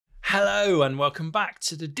Hello and welcome back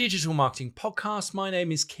to the Digital Marketing Podcast. My name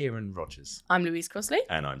is Kieran Rogers. I'm Louise Crossley.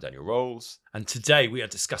 And I'm Daniel Rolls. And today we are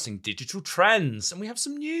discussing digital trends and we have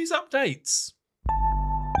some news updates.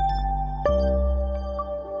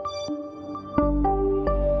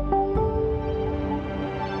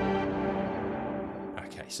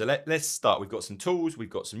 Okay, so let's start. We've got some tools, we've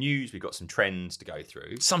got some news, we've got some trends to go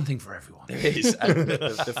through. Something for everyone. There is. And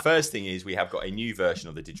the first thing is we have got a new version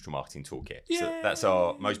of the Digital Marketing Toolkit. Yay! So that's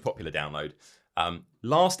our most popular download.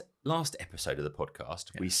 Last episode of the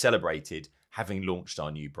podcast, we celebrated having launched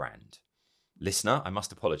our new brand. Listener, I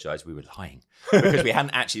must apologise, we were lying because we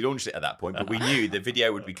hadn't actually launched it at that point, but we knew the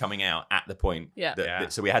video would be coming out at the point.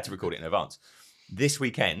 So we had to record it in advance. This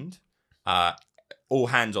weekend, all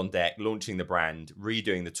hands on deck, launching the brand,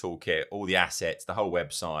 redoing the toolkit, all the assets, the whole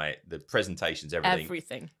website, the presentations,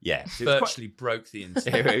 everything. Yeah. So virtually broke the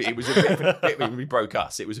internet. It was a bit of we broke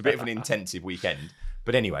us. It was a bit of an intensive weekend.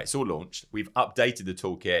 But anyway, it's all launched. We've updated the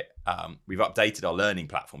toolkit. We've updated our learning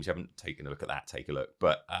platforms. If you haven't taken a look at that, take a look.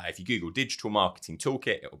 But if you Google Digital Marketing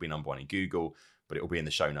Toolkit, it will be number one in Google, but it will be in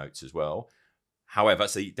the show notes as well. However,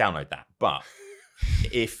 so you download that. But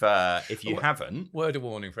if you haven't... Word of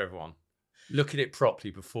warning for everyone. Look at it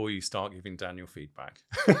properly before you start giving Daniel feedback.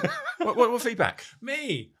 What feedback?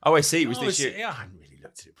 Me. Oh, I see. Was this you? Yeah, I hadn't really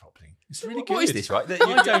looked at it properly. It's really good. What is this, right?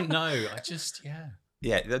 I don't know.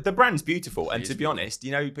 Yeah, the brand's beautiful. And to be honest,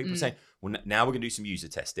 people say, well, now we're going to do some user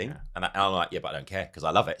testing. Yeah. And I'm like, yeah, but I don't care because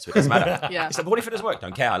I love it. So it doesn't matter. It's like, what if it doesn't work?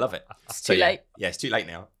 Don't care. I love it. It's too late. Yeah, it's too late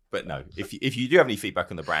now. But no, if you do have any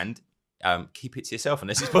feedback on the brand, keep it to yourself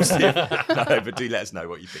unless it's positive. No, but do let us know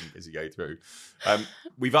what you think as you go through.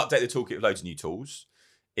 We've updated the toolkit with loads of new tools.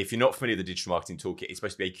 If you're not familiar with the Digital Marketing Toolkit, it's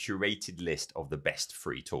supposed to be a curated list of the best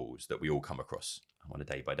free tools that we all come across on a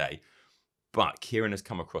day by day. But Kieran has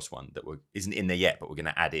come across one that isn't in there yet, but we're going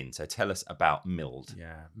to add in. So tell us about Mild.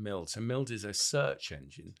 Yeah, Mild. So Mild is a search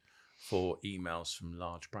engine for emails from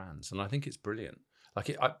large brands. And I think it's brilliant.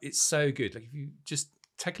 Like it's so good. Like if you just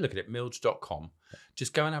take a look at it, mild.com,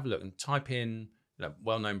 just go and have a look and type in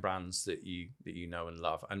well-known brands that you know and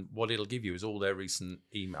love. And what it'll give you is all their recent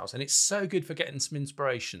emails. And it's so good for getting some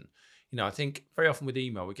inspiration. I think very often with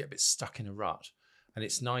email, we get a bit stuck in a rut. And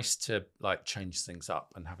it's nice to change things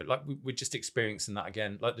up and have it we're just experiencing that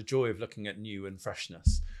again, like the joy of looking at new and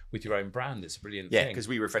freshness with your own brand. It's a brilliant thing. Yeah, because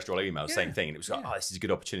we refreshed all our emails, same thing. And it was like, this is a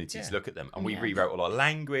good opportunity to look at them. And we rewrote all our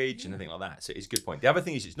language and everything like that. So it's a good point. The other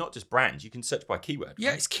thing is it's not just brands. You can search by keyword.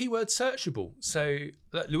 Yeah, it's keyword searchable. So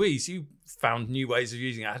Louise, you found new ways of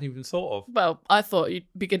using it I hadn't even thought of. Well, I thought you'd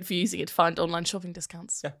be good for using it to find online shopping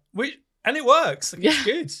discounts. Yeah. And it works. It's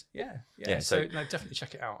good. Yeah. So definitely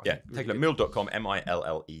check it out. Yeah, take a look. Mild.com,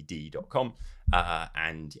 MILLED.com,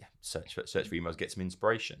 and search for emails, get some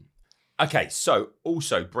inspiration. Okay, so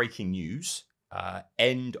also breaking news.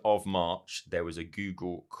 End of March, there was a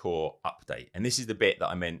Google Core update, and this is the bit that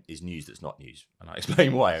I meant is news that's not news, and I'll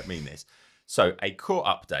explain why I mean this. So a core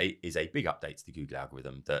update is a big update to the Google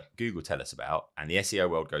algorithm that Google tell us about, and the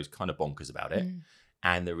SEO world goes kind of bonkers about it.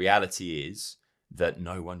 And the reality is that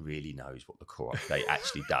no one really knows what the core update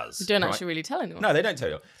actually does. You don't actually really tell anyone. No, they don't tell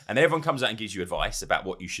you. And then everyone comes out and gives you advice about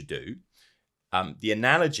what you should do. The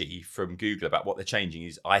analogy from Google about what they're changing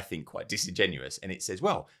is, I think, quite disingenuous. And it says,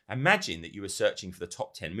 well, imagine that you were searching for the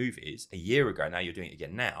top 10 movies a year ago. Now you're doing it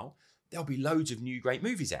again now. There'll be loads of new great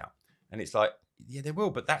movies out. And it's like, yeah, there will.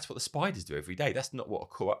 But that's what the spiders do every day. That's not what a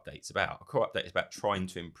core update's about. A core update is about trying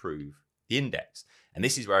to improve the index. And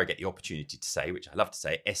this is where I get the opportunity to say, which I love to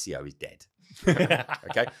say, SEO is dead.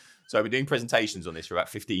 Okay. So I've been doing presentations on this for about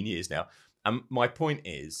 15 years now. And my point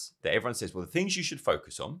is that everyone says, well, the things you should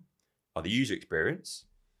focus on are the user experience,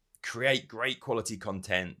 create great quality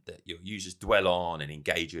content that your users dwell on and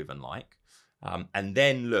engage with and like, and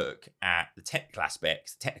then look at the technical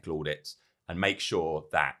aspects, technical audits, and make sure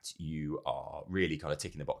that you are really kind of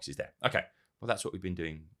ticking the boxes there. Okay. Well, that's what we've been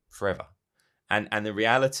doing forever. And the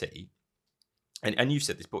reality, and you've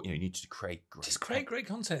said this, but you need to create great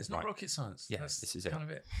content. It's not rocket science. Yeah, this is kind of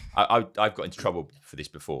it. I've got into trouble for this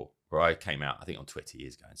before, where I came out, I think on Twitter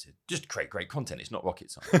years ago, and said, just create great content. It's not rocket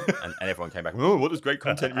science. and everyone came back, oh, what does great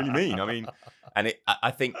content really mean? I mean, I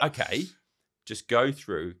think, okay, just go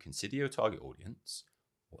through, consider your target audience,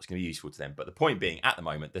 what's going to be useful to them. But the point being, at the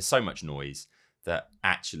moment, there's so much noise that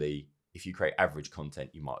actually, if you create average content,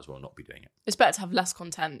 you might as well not be doing it. It's better to have less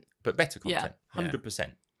content. But better content,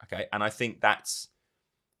 100%. Okay, and I think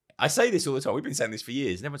I say this all the time. We've been saying this for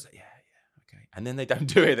years, and everyone's like, yeah, okay. And then they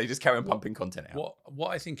don't do it. They just carry on pumping content out. What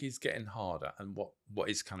I think is getting harder, and what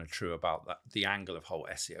is kind of true about that, the angle of whole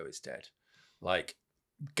SEO is dead. Like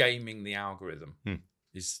gaming the algorithm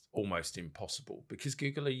is almost impossible because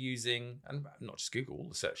Google are using, and not just Google, all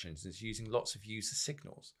the search engines using lots of user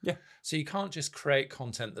signals. Yeah. So you can't just create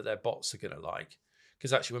content that their bots are going to like,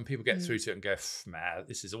 because actually when people get through to it and go, man,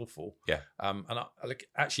 this is awful. Yeah. And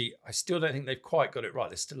I still don't think they've quite got it right.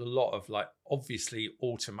 There's still a lot of like obviously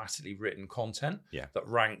automatically written content that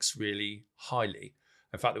ranks really highly.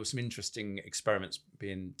 In fact, there were some interesting experiments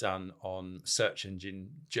being done on Search Engine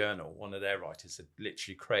Journal. One of their writers had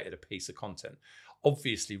literally created a piece of content,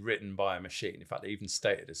 obviously written by a machine. In fact, they even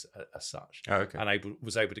stated as such. Oh, okay. And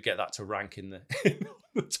was able to get that to rank in the,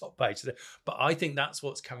 the top page. But I think that's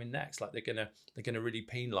what's coming next. Like they're gonna really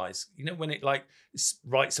penalise. You know, when it like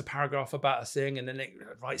writes a paragraph about a thing and then it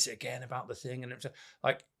writes it again about the thing, and it's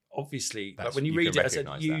like obviously, like when you read it as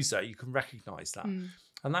a user, you can recognise that.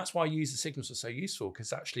 And that's why user signals are so useful,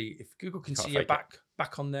 because actually if Google can see you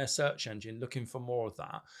back on their search engine looking for more of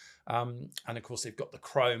that, and of course they've got the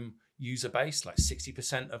Chrome user base, like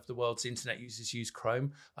 60% of the world's internet users use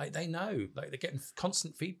Chrome, like they know, like they're getting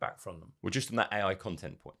constant feedback from them. Well, just on that AI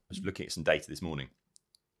content point, I was looking at some data this morning,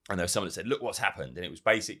 and there was someone that said, look what's happened. And it was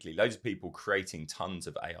basically loads of people creating tons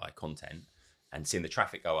of AI content and seeing the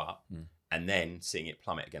traffic go up and then seeing it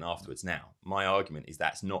plummet again afterwards. Now, my argument is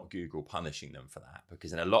that's not Google punishing them for that,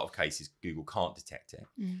 because in a lot of cases, Google can't detect it.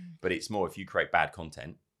 But it's more if you create bad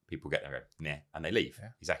content, people get there, and they leave,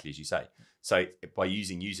 exactly as you say. So by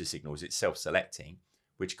using user signals, it's self-selecting,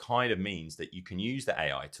 which kind of means that you can use the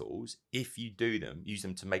AI tools if you use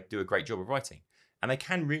them to do a great job of writing. And they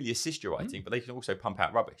can really assist your writing, but they can also pump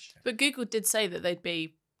out rubbish. But Google did say that they'd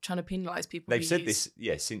be trying to penalise people. They've said this,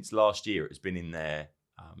 since last year. It's been in their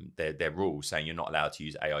rules saying you're not allowed to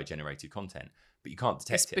use AI generated content, but you can't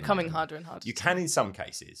detect it. It's becoming harder and harder. You can in some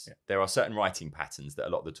cases. There are certain writing patterns that a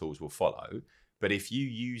lot of the tools will follow, but if you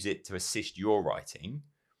use it to assist your writing,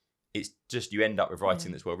 it's just you end up with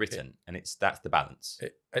writing that's well written, and that's the balance.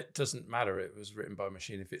 It doesn't matter. It was written by a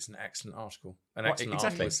machine if it's an excellent article. An excellent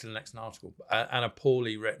article is still an excellent article, and a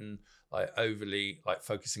poorly written, like overly like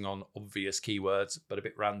focusing on obvious keywords but a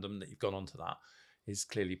bit random that you've gone onto that is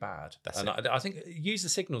clearly bad. I think user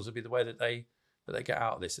signals will be the way that they get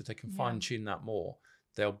out of this. If they can fine tune that more,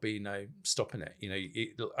 there'll be no stopping it. You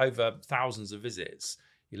know, over thousands of visits,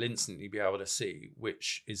 you'll instantly be able to see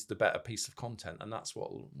which is the better piece of content, and that's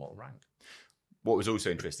what'll rank. What was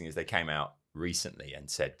also interesting is they came out recently and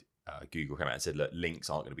said, Google came out and said, look, links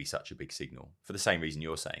aren't going to be such a big signal, for the same reason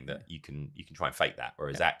you're saying that you can try and fake that,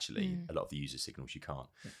 whereas actually a lot of the user signals you can't.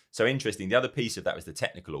 So interesting. The other piece of that was the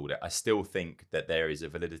technical audit. I still think that there is a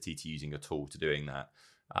validity to using a tool to doing that.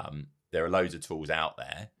 There are loads of tools out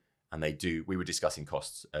there, and we were discussing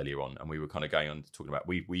costs earlier on, and we were kind of going on talking about,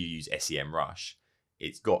 we use SEMrush.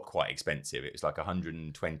 It's got quite expensive. It was like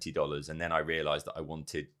 $120. And then I realized that I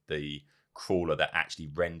wanted the crawler that actually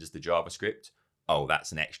renders the JavaScript. Oh,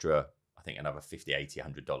 that's an extra, I think another $50,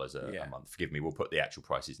 $80, $100 a month. Forgive me. We'll put the actual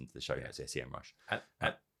prices into the show notes, SEMrush.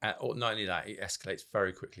 Or not only that, it escalates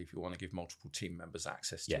very quickly if you want to give multiple team members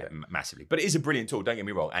access to it. Massively. But it is a brilliant tool, don't get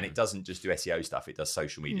me wrong. And it doesn't just do SEO stuff. It does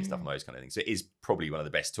social media stuff and those kind of things. So it is probably one of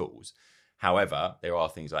the best tools. However, there are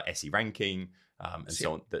things like SE ranking and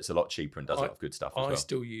so on that's a lot cheaper and does a lot of good stuff as well. I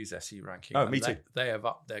still use SE ranking. Oh, me too. They have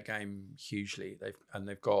upped their game hugely.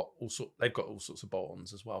 They've got all sorts of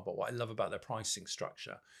bolt-ons as well. But what I love about their pricing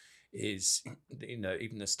structure is, you know,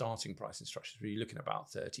 even the starting pricing structure is really looking at about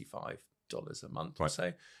 $35 a month or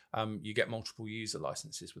so. You get multiple user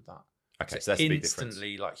licenses with that. Okay, so that's a big difference.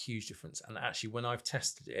 Instantly, like huge difference. And actually, when I've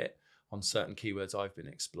tested it on certain keywords I've been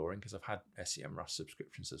exploring, because I've had SEMrush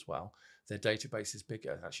subscriptions as well, their database is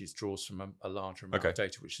bigger. Actually, it draws from a larger amount of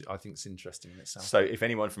data, which I think is interesting in itself. So if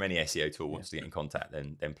anyone from any SEO tool wants to get in contact,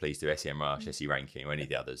 then please do SEMrush, SE Ranking, or any of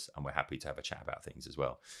the others, and we're happy to have a chat about things as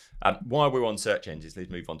well. While we're on search engines, let's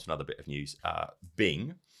move on to another bit of news.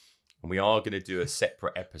 Bing, and we are going to do a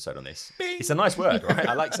separate episode on this. Bing. It's a nice word, right?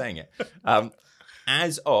 I like saying it.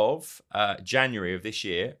 As of January of this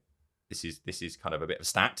year, this is kind of a bit of a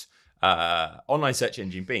stat. Online search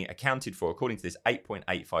engine Bing accounted for, according to this,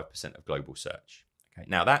 8.85% of global search. Okay,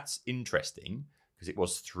 now that's interesting because it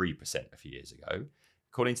was 3% a few years ago.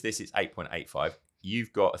 According to this, it's 8.85.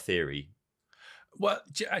 You've got a theory. Well,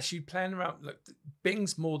 actually, playing around, look,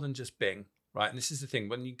 Bing's more than just Bing, right? And this is the thing: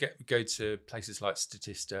 when you go to places like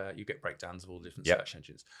Statista, you get breakdowns of all different search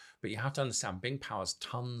engines. But you have to understand, Bing powers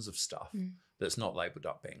tons of stuff that's not labeled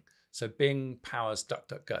up Bing. So Bing powers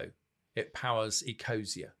DuckDuckGo. It powers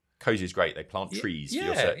Ecosia. Ecosia is great. They plant trees for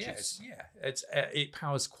your searches. It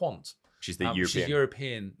powers Quant, which is the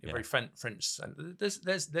European, very French.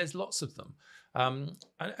 There's lots of them. And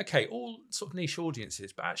okay, all sort of niche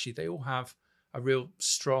audiences, but actually they all have a real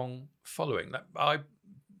strong following. I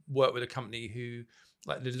work with a company who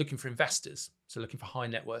like they're looking for investors, so looking for high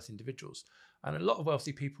net worth individuals. And a lot of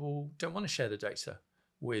wealthy people don't want to share the data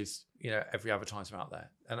with, every advertiser out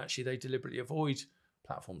there. And actually they deliberately avoid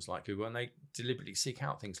platforms like Google, and they deliberately seek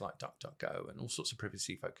out things like DuckDuckGo and all sorts of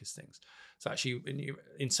privacy focused things. So actually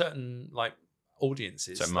in certain like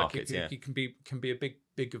audiences, so markets, it can be a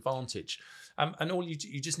big advantage. And all you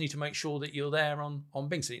just need to make sure that you're there on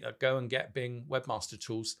Bing. So go and get Bing Webmaster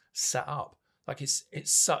Tools set up. Like it's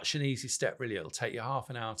such an easy step, really. It'll take you half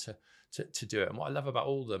an hour to do it. And what I love about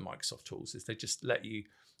all the Microsoft tools is they just let you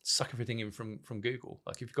suck everything in from Google.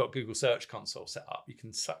 Like if you've got Google Search Console set up, you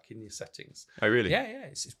can suck in your settings. Oh, really? Yeah,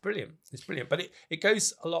 it's brilliant. It's brilliant. But it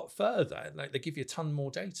goes a lot further. Like they give you a ton more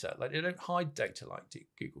data. Like they don't hide data like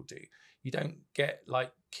Google do. You don't get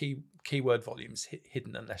like keyword volumes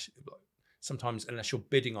hidden unless you're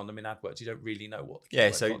bidding on them in AdWords, you don't really know what the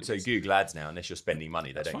keyword volume is. Google Ads now, unless you're spending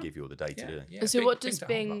money, they don't give you all the data, do they? Yeah, so what does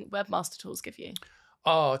Bing Webmaster Tools give you?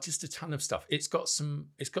 Oh, just a ton of stuff. It's got some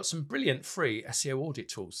brilliant free SEO audit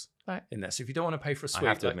tools in there. So if you don't want to pay for a suite, I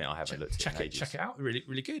have to admit I haven't looked at it. Check it out. Really,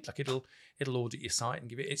 really good. Like it'll audit your site and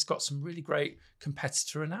give it. It's got some really great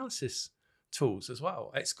competitor analysis tools as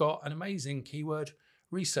well. It's got an amazing keyword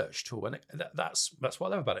research tool, and that's what I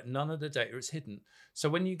love about it. None of the data is hidden. So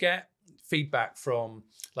when you get feedback from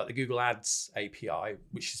like the Google Ads API,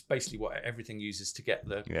 which is basically what everything uses to get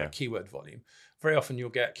the keyword volume, very often you'll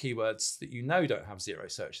get keywords that don't have 0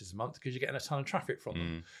 searches a month because you're getting a ton of traffic from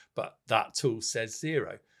them. But that tool says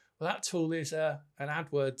 0. Well, that tool is an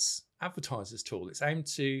AdWords advertisers tool. It's aimed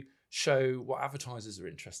to show what advertisers are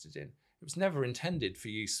interested in. It was never intended for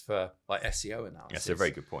use for like SEO analysis. That's a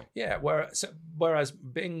very good point. Yeah, whereas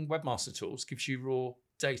Bing Webmaster Tools gives you raw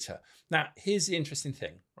data. Now, here's the interesting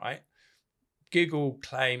thing, right? Google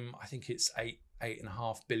claim, I think it's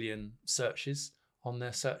 8.5 billion searches on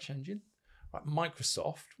their search engine. Right?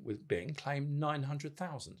 Microsoft with Bing claim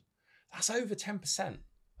 900,000. That's over 10%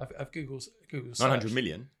 of Google's 900 search.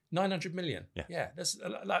 million? 900 million. Yeah. That's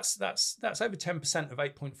over 10% of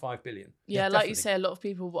 8.5 billion. Yeah, like you say, a lot of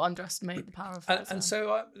people will underestimate the power of that. And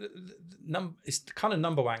so it's kind of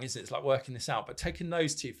number wang, isn't it? It's like working this out. But taking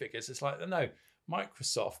those two figures, it's like, no,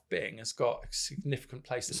 Microsoft Bing has got a significant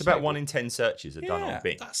place. It's about 1 in 10 searches are done on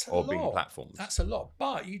Bing or Bing platforms. That's a lot.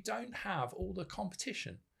 But you don't have all the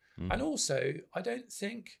competition. And also, I don't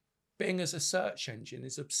think Bing as a search engine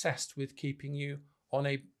is obsessed with keeping you on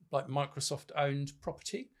a like Microsoft owned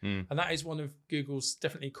property. And that is one of Google's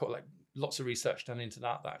definitely lots of research done into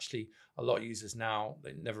that actually a lot of users now,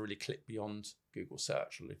 they never really click beyond Google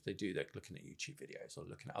search, or if they do, they're looking at YouTube videos or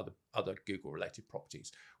looking at other Google related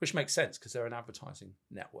properties, which makes sense because they're an advertising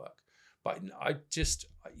network. But I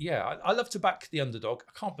love to back the underdog.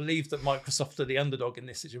 I can't believe that Microsoft are the underdog in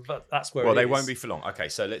this situation, but that's where they won't be for long. Okay,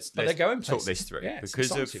 so let's talk this through. Yeah,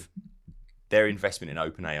 because of their investment in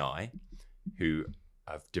OpenAI, who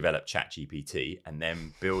have developed ChatGPT and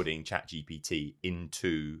then building ChatGPT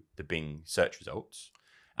into the Bing search results.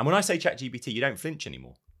 And when I say ChatGPT, you don't flinch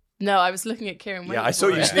anymore. No, I was looking at Kieran. Yeah, I saw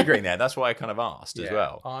you sniggering there. That's why I kind of asked as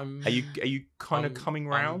well. Are you kind of coming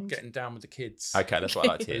round? I'm getting down with the kids. Okay, that's what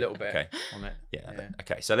I like to hear. A little bit on it. Yeah.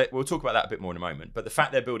 Okay, so we'll talk about that a bit more in a moment. But the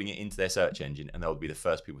fact they're building it into their search engine and they'll be the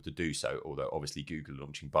first people to do so, although obviously Google are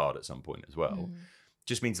launching Bard at some point as well,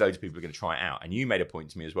 just means loads of people are going to try it out. And you made a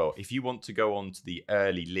point to me as well. If you want to go on to the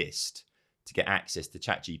early list to get access to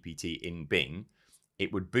ChatGPT in Bing,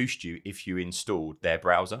 it would boost you if you installed their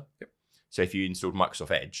browser. Yep. So if you installed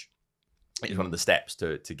Microsoft Edge, it's one of the steps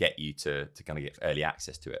to get you to kind of get early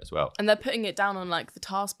access to it as well. And they're putting it down on like the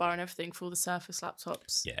taskbar and everything for all the Surface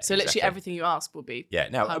laptops. Yeah, so literally everything you ask will be. Yeah.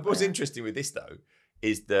 Now, what's interesting with this though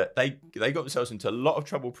is that they got themselves into a lot of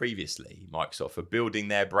trouble previously, Microsoft, for building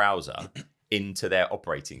their browser into their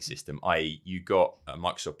operating system. I.e., you got a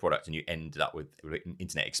Microsoft product and you ended up with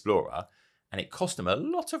Internet Explorer, and it cost them a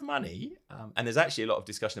lot of money. And there's actually a lot of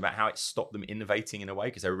discussion about how it stopped them innovating in a way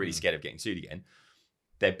because they were really scared of getting sued again.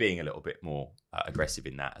 They're being a little bit more aggressive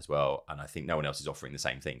in that as well. And I think no one else is offering the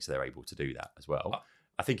same thing, so they're able to do that as well.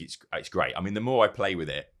 I think it's great. I mean, the more I play with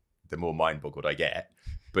it, the more mind-boggled I get.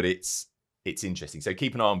 But it's interesting. So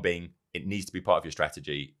keep an eye on Bing. It needs to be part of your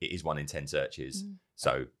strategy. It is 1 in 10 searches.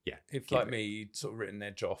 So, yeah. If, like me, you'd sort of written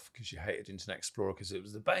Edge off because you hated Internet Explorer because it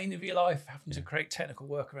was the bane of your life, having to create technical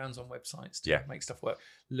workarounds on websites to make stuff work.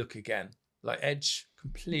 Look again. Like Edge,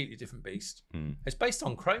 completely different beast. It's based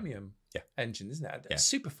on Chromium engine, isn't it? It's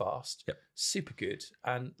super fast, super good.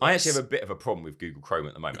 And I actually have a bit of a problem with Google Chrome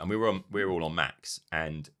at the moment. And we're all on Macs,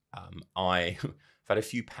 and I've had a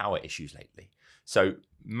few power issues lately. So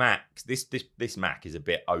Mac, this Mac is a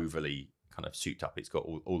bit overly kind of souped up. It's got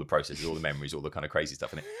all the processes, all the memories, all the kind of crazy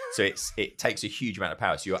stuff in it. So it takes a huge amount of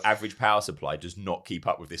power. So your average power supply does not keep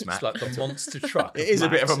up with this Mac. It's like the monster truck. It is a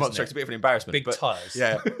bit of a Macs, monster truck. isn't It's a bit of an embarrassment. Big but, tyres.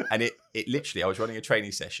 Yeah. And it literally, I was running a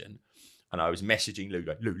training session and I was messaging Lou,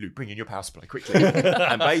 like, Lou, bring in your power supply quickly.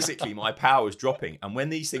 And basically my power was dropping. And when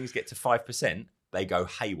these things get to 5%, they go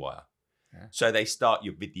haywire. Yeah. So they start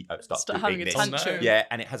your video Start having a tantrum. Yeah,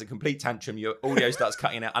 and it has a complete tantrum. Your audio starts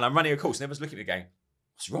cutting out, and I'm running a course, and everyone's looking at me going,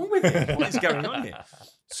 "What's wrong with it? What is going on here?"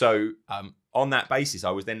 So on that basis,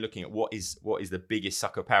 I was then looking at what is the biggest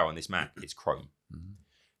suck of power on this Mac. It's Chrome. Mm-hmm.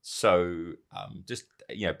 So just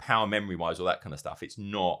power memory wise, all that kind of stuff. It's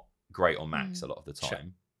not great on Macs a lot of the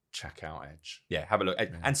time. Check out Edge. Yeah, have a look,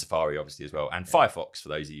 and Safari obviously as well, and Firefox for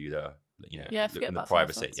those of you that are forget in the about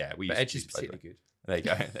privacy. Firefox. Yeah, Edge is particularly good. There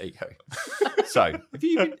you go. So, have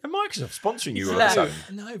you been Microsoft sponsoring you on its own?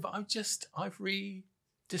 No, but I've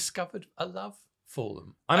rediscovered a love for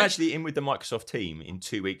them. I'm actually in with the Microsoft team in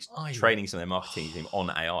 2 weeks, training some of their marketing team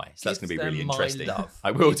on AI. So that's going to be really interesting. Love.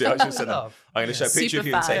 I will do. I should send them. I'm going to show a picture of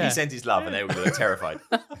you and say fan. he sends his love, and they will be terrified.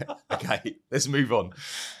 Okay, let's move on.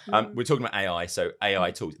 We're talking about AI. So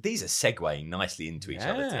AI tools. These are segueing nicely into each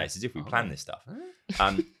other today. It's as if we planned this stuff.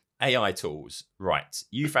 AI tools. Right.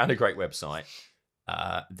 You found a great website.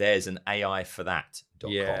 There's an AI for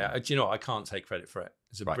that.com. Yeah, do you know what? I can't take credit for it.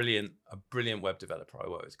 It's a brilliant web developer I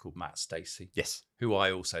work with called Matt Stacey. Yes, who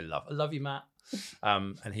I also love. I love you, Matt.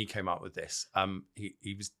 And he came up with this.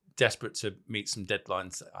 He was desperate to meet some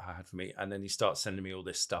deadlines that I had for me, and then he starts sending me all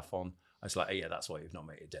this stuff on. I was like, hey, yeah, that's why you've not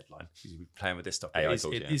made a deadline. You've been playing with this stuff. AI it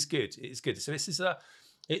tools, is good. It is good. So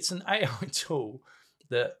it's an AI tool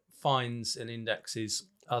that finds and indexes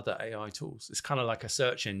other AI tools. It's kind of like a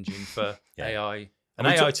search engine for AI. An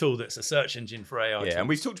AI tool that's a search engine for AI. Yeah, and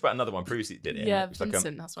we've talked about another one previously that did it. Yeah, it's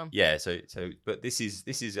Vincent has one. Yeah, so but this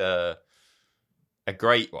is a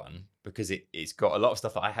great one because it's got a lot of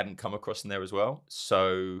stuff that I hadn't come across in there as well.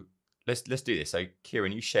 So let's do this. So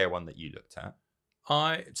Kieran, you share one that you looked at.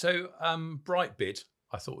 Brightbid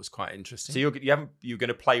I thought was quite interesting. So you're going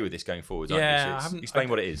to play with this going forward, aren't you? Yeah, I haven't. Explain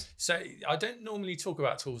what it is. So I don't normally talk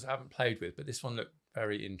about tools I haven't played with, but this one looked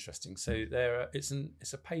very interesting. So it's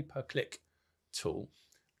a pay-per-click tool,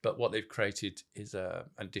 but what they've created is an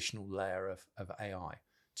additional layer of AI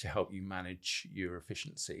to help you manage your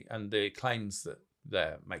efficiency. And the claims that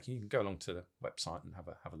they're making, you can go along to the website and have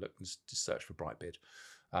a look and just search for Brightbid.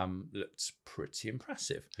 Looked pretty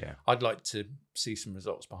impressive. Yeah, I'd like to see some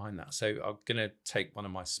results behind that. So I'm going to take one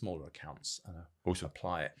of my smaller accounts and also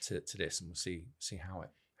apply it to this, and we'll see how it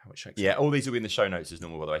shakes out. Yeah, all these will be in the show notes as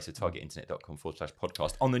normal, by the way. So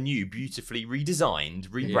targetinternet.com/podcast on the new, beautifully redesigned,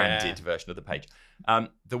 rebranded version of the page.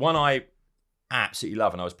 The one I absolutely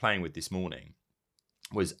love and I was playing with this morning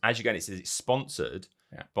was, as you go, it says it's sponsored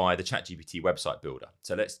by the ChatGPT website builder.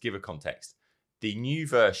 So let's give a context. The new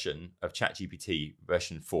version of ChatGPT,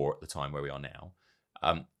 version 4 at the time where we are now,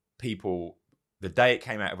 people, the day it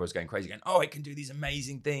came out, everyone was going crazy, going, "Oh, it can do these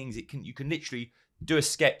amazing things. You can literally do a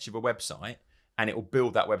sketch of a website and it will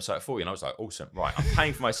build that website for you." And I was like, awesome, right, I'm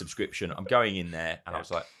paying for my subscription. I'm going in there. And I was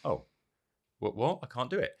like, oh, what? I can't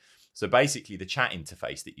do it. So basically the chat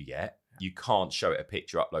interface that you get, you can't show it a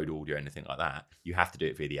picture, upload audio, anything like that. You have to do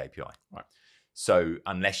it via the API. Right. So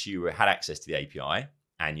unless you had access to the API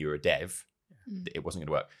and you're a dev, it wasn't going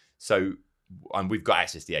to work. So we've got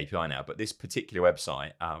access to the API now, but this particular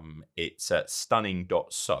website, it's at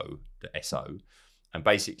stunning.so, and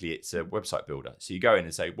basically it's a website builder. So you go in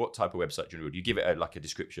and say, what type of website do you want to build? You give it a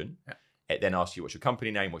description. Yeah. It then asks you what's your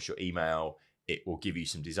company name, what's your email. It will give you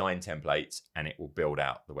some design templates and it will build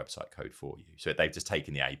out the website code for you. So they've just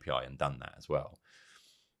taken the API and done that as well.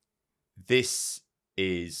 This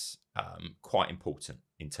is quite important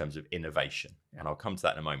in terms of innovation. And I'll come to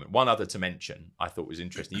that in a moment. One other to mention I thought was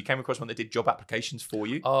interesting. You came across one that did job applications for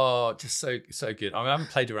you. Oh, just so good. I haven't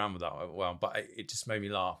played around with that well, but it just made me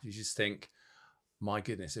laugh. You just think, my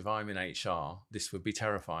goodness, if I'm in HR, this would be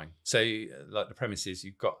terrifying. So like the premise is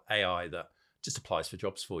you've got AI that just applies for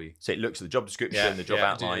jobs for you. So it looks at the job description, the job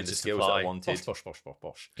outline, the skills that are wanted.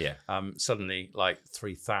 Bosh. Yeah. Suddenly, like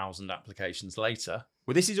 3,000 applications later.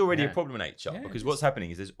 Well, this is already a problem in HR because what's happening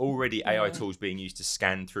is there's already AI tools being used to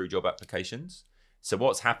scan through job applications. So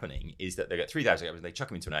what's happening is that they get 3,000 applications, they chuck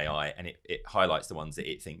them into an AI and it highlights the ones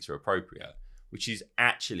that it thinks are appropriate, which is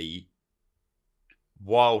actually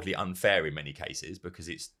wildly unfair in many cases because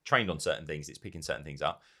it's trained on certain things, it's picking certain things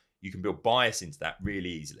up. You can build bias into that really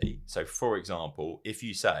easily. So for example, if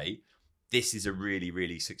you say, this is a really,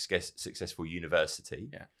 really successful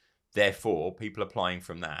university, therefore people applying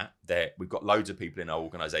from that, we've got loads of people in our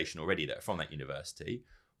organization already that are from that university.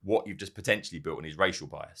 What you've just potentially built in is racial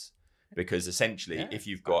bias. because essentially, if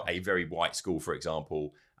you've got a very white school, for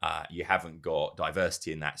example, you haven't got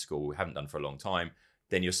diversity in that school, haven't done for a long time,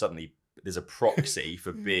 then you're suddenly there's a proxy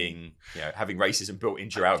for being, having racism built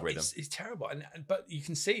into your algorithm. It's terrible, but you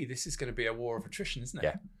can see this is going to be a war of attrition, isn't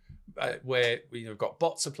it? Yeah. Where we've got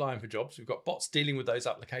bots applying for jobs, we've got bots dealing with those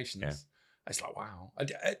applications. Yeah. It's like, wow.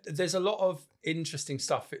 There's a lot of interesting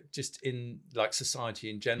stuff just in like society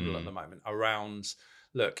in general at the moment around,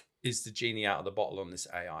 look, is the genie out of the bottle on this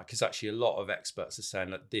AI? Because actually a lot of experts are saying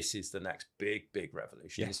that this is the next big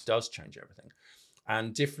revolution. Yes. This does change everything.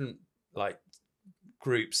 And different like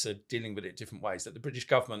groups are dealing with it different ways. That the British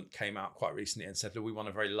government came out quite recently and said, look, we want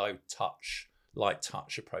a very light touch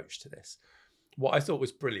approach to this. What I thought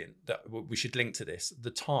was brilliant, that we should link to this, the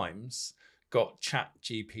Times got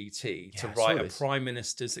ChatGPT to write a Prime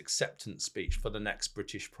Minister's acceptance speech for the next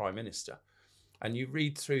British Prime Minister. And you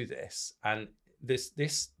read through this, and this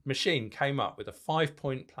machine came up with a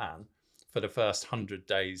 5-point plan for the first 100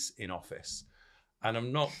 days in office. And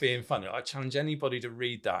I'm not being funny. I challenge anybody to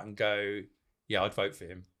read that and go, yeah, I'd vote for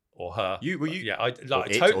him or her. Yeah, or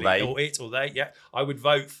it or they. Yeah, I would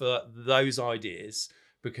vote for those ideas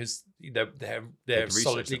because they're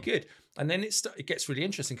solidly good. And then it gets really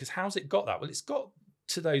interesting because how's it got that? Well, it's got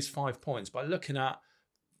to those 5 points by looking at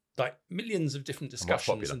like millions of different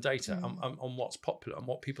discussions and data on what's popular and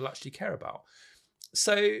what people actually care about.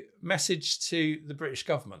 So, message to the British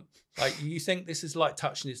government: like, you think this is light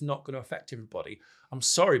touch and it's not going to affect everybody? I'm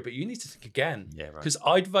sorry, but you need to think again. Yeah, right. Because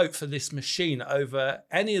I'd vote for this machine over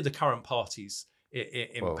any of the current parties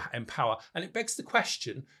in power. And it begs the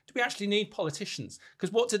question: do we actually need politicians?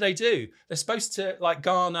 Because what do? They're supposed to like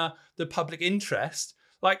garner the public interest.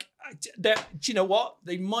 Like, do you know what?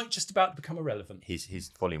 They might just about become irrelevant.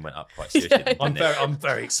 His volume went up quite seriously. I'm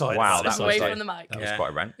very excited. Wow, that's away from the mic. That was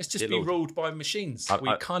quite a rant. It's just be ruled by machines.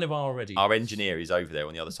 We kind of are already. Our engineer is over there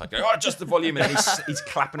on the other side going, just the volume, and he's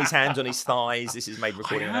clapping his hands on his thighs. This has made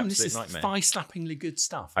recording an absolute nightmare. This is thigh-slappingly good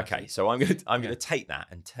stuff. Okay, so I'm gonna take that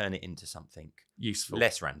and turn it into something useful,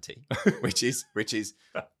 less ranty, which is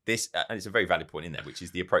this, and it's a very valid point in there, which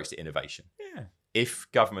is the approach to innovation. Yeah.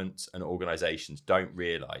 If governments and organisations don't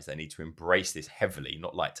realise they need to embrace this heavily,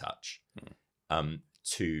 not light touch,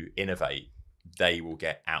 to innovate, they will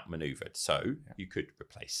get outmanoeuvred. So you could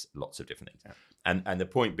replace lots of different things. Yeah. And the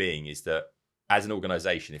point being is that as an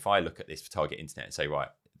organisation, if I look at this for Target Internet and say, right,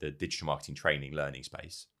 the digital marketing training learning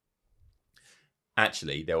space,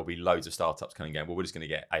 actually there will be loads of startups coming and going, well, we're just going to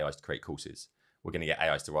get AIs to create courses. We're going to get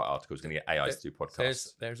AIs to write articles. We're going to get AIs to do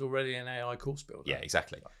podcasts. There's already an AI course builder. Yeah,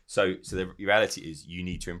 exactly. So the reality is you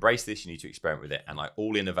need to embrace this. You need to experiment with it. And like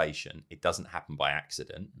all innovation, it doesn't happen by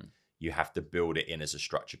accident. You have to build it in as a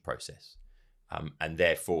structured process. And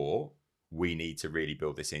therefore, we need to really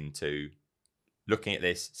build this into looking at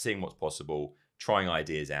this, seeing what's possible, trying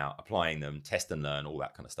ideas out, applying them, test and learn, all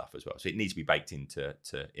that kind of stuff as well. So it needs to be baked into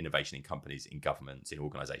innovation in companies, in governments, in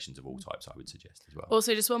organisations of all types, I would suggest as well.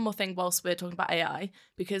 Also, just one more thing whilst we're talking about AI,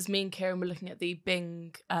 because me and Kieran were looking at the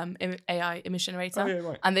Bing AI image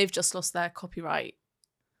generator, and they've just lost their copyright.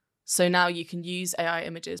 So now you can use AI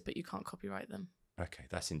images, but you can't copyright them. Okay,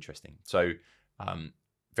 that's interesting. So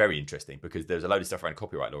very interesting, because there's a load of stuff around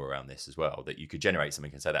copyright law around this as well, that you could generate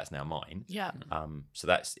something and say that's now mine. Yeah. So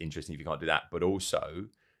that's interesting if you can't do that. But also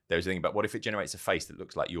there's a thing about, what if it generates a face that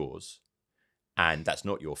looks like yours and that's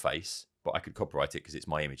not your face, but I could copyright it because it's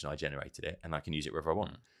my image and I generated it and I can use it wherever I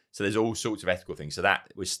want. So there's all sorts of ethical things. So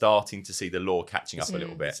that we're starting to see the law catching up a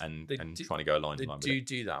little bit and trying to go line to line with it.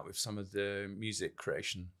 Do that with some of the music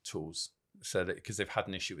creation tools. So that, because they've had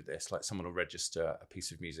an issue with this, like someone will register a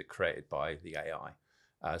piece of music created by the AI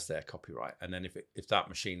as their copyright, and then if that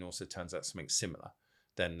machine also turns out something similar,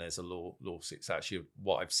 then there's a lawsuit. It's actually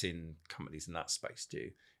what I've seen companies in that space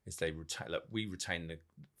do is they retain, like, we retain the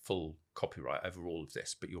full copyright over all of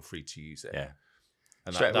this, but you're free to use it. Yeah,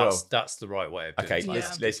 and that's the right way of doing it. Okay,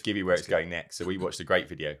 let's give you where it's going next. So we watched a great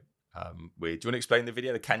video. Do you want to explain the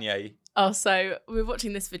video, the Kanye? Oh, so we were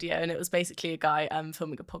watching this video, and it was basically a guy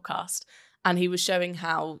filming a podcast. And he was showing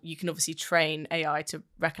how you can obviously train AI to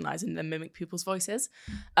recognize and then mimic people's voices.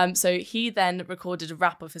 So he then recorded a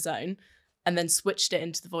rap of his own and then switched it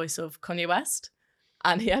into the voice of Kanye West.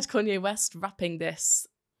 And he had Kanye West rapping this,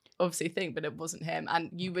 obviously, thing, but it wasn't him. And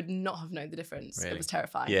you would not have known the difference. Really? It was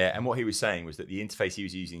terrifying. Yeah, and what he was saying was that the interface he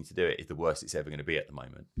was using to do it is the worst it's ever going to be at the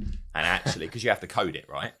moment. And actually, because you have to code it,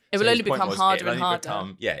 right? It will only become harder and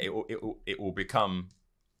harder. It will become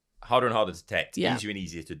harder and harder to detect, Yeah. easier and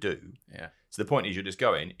easier to do. Yeah. So the point is, you're just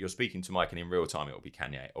going, you're speaking to Mike, and in real time it will be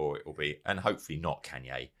Kanye, or it will be, and hopefully not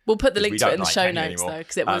Kanye. We'll put the 'Cause link we to it don't in the like show Kanye notes anymore. though,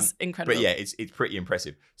 because it was incredible. But yeah, it's pretty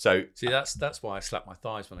impressive. So See, that's why I slap my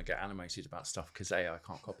thighs when I get animated about stuff, because AI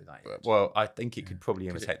can't copy that yet. well, I think it could probably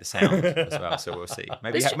imitate the sound as well. So we'll see.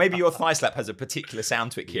 Maybe your thigh slap has a particular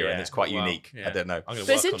sound to it, Kieran, that's quite well, unique. yeah. I don't know. I'm gonna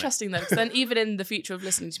But it's work on it. interesting though, because then even in the future of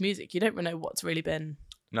listening to music, you don't really know what's really been.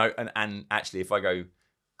 No, and actually, if I go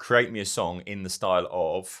create me a song in the style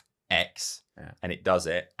of X, and it does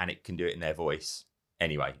it, and it can do it in their voice.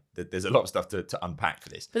 Anyway, there's a lot of stuff to unpack for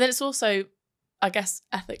this. But then it's also, I guess,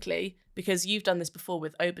 ethically, because you've done this before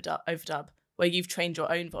with Overdub, where you've trained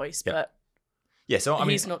your own voice, Yeah. but Yeah, so I mean,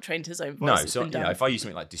 he's not trained his own voice. no, It's so been done. if I use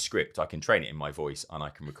something like Descript, I can train it in my voice and I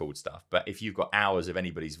can record stuff. But if you've got hours of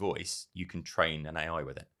anybody's voice, you can train an AI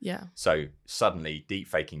with it. Yeah. So suddenly, deep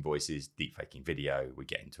faking voices, deep faking video, we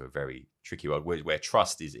get into a very tricky world where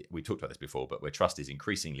trust is. We talked about this before, but where trust is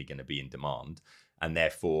increasingly going to be in demand, and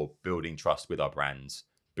therefore building trust with our brands,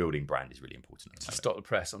 building brand is really important. To stop the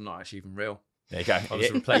press, I'm not actually even real. There you go. I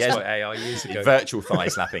was replaced by AI years ago. Virtual thigh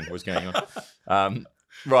slapping was going on.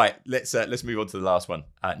 Right, let's move on to the last one.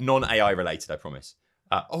 Non-AI related, I promise.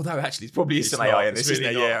 Although actually, it's probably It's some not, AI in it's this,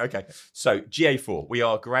 really isn't it? not. Yeah, okay. So GA4, we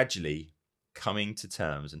are gradually coming to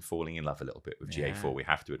terms and falling in love a little bit with Yeah. GA4. We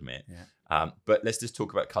have to admit. Yeah. But let's just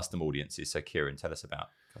talk about custom audiences. So Kieran, tell us about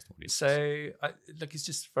custom audiences. So, look, it's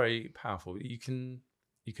just very powerful. You can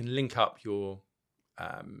link up your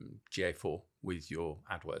GA4 with your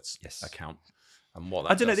AdWords Yes. account, and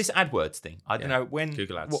what I don't know does- this AdWords thing. I don't Yeah. know when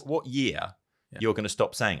Google Ads. what year Yeah. you're going to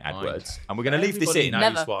stop saying AdWords, and we're going to leave this Everybody in.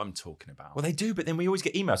 knows Never. what I'm talking about. Well, they do, but then we always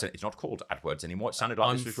get emails saying it's not called AdWords anymore. It sounded like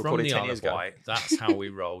I'm this was from recorded the 10 Isle years of ago. Wight. That's how we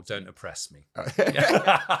roll. Don't oppress me.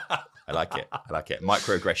 I like it. I like it.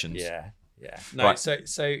 Microaggressions. Yeah. No, Right.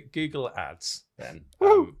 so Google Ads then.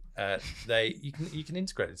 Woo. You can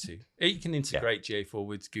integrate the two. You can integrate GA4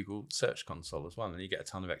 with Google Search Console as well, and you get a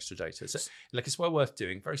ton of extra data. So like, it's well worth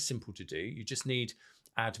doing. Very simple to do. You just need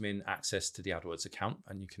admin access to the AdWords account,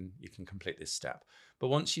 and you can complete this step. But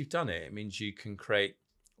once you've done it, it means you can create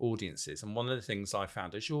audiences. And one of the things I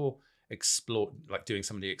found as you're doing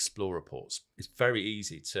some of the explore reports, it's very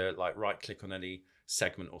easy to like right click on any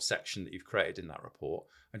segment or section that you've created in that report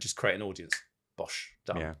and just create an audience. Bosh,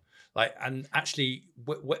 done. Yeah. Like, and actually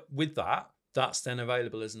with that, that's then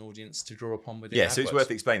available as an audience to draw upon within Yeah, so it's AdWords.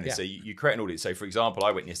 worth explaining this. Yeah. So you create an audience. So for example,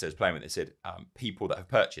 I went yesterday, I was playing with it, it said people that have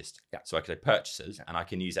purchased. Yeah. So I could say purchasers, and I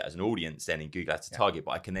can use that as an audience then in Google Ads to target,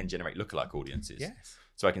 but I can then generate lookalike audiences. Yes.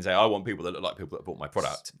 So I can say, I want people that look like people that bought my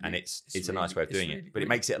product. And it's a really- nice way of it's doing really- it. But it really-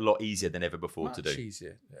 makes it a lot easier than ever before to Much do.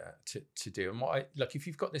 easier to do. And if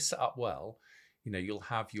you've got this set up well, you'll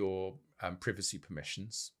have your privacy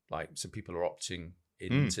permissions, like, so people are opting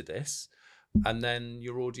into this, and then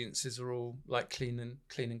your audiences are all like clean and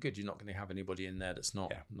good. You're not going to have anybody in there that's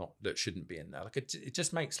not that shouldn't be in there. Like, it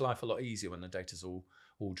just makes life a lot easier when the data's all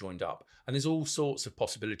joined up. And there's all sorts of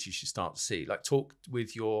possibilities you start to see. Like, talk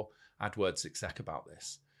with your AdWords exec about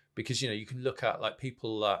this, because you can look at like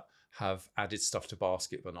people that have added stuff to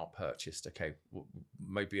basket but not purchased. Okay,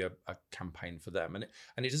 maybe a campaign for them, and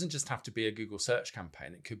it doesn't just have to be a Google search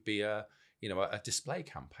campaign. It could be a display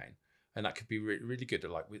campaign, and that could be really good.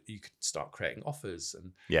 Like, you could start creating offers,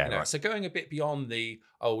 and Right. so going a bit beyond the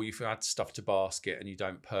if you add stuff to basket and you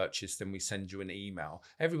don't purchase, then we send you an email.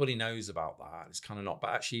 Everybody knows about that. It's kind of not, but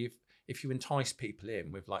actually, if you entice people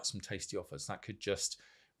in with like some tasty offers, that could just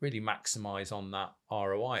really maximize on that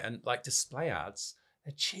ROI. And like display ads,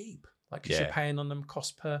 they're cheap. Like, because you're paying on them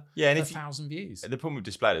cost per 1,000 views. The problem with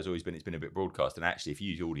display has always been it's been a bit broadcast, and actually, if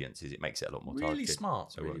you use audiences, it makes it a lot more Really targeted.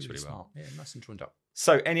 smart. So it works really smart. well. Yeah, nice and joined up.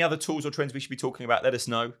 So, any other tools or trends we should be talking about? Let us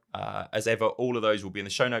know. As ever, all of those will be in the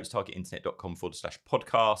show notes,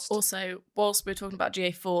 targetinternet.com/podcast. Also, whilst we're talking about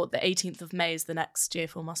GA4, the 18th of May is the next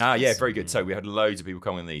GA4 masterclass. Ah, yeah, very good. So we had loads of people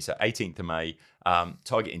coming on these. So 18th of May,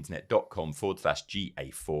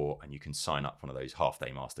 targetinternet.com/GA4, and you can sign up for one of those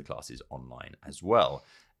half-day masterclasses online as well.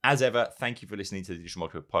 As ever, thank you for listening to the Digital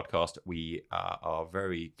Marketer Podcast. We are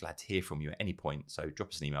very glad to hear from you at any point. So drop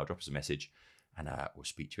us an email, drop us a message, and we'll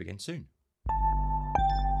speak to you again soon.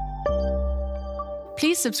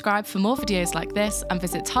 Please subscribe for more videos like this and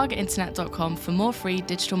visit targetinternet.com for more free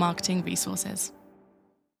digital marketing resources.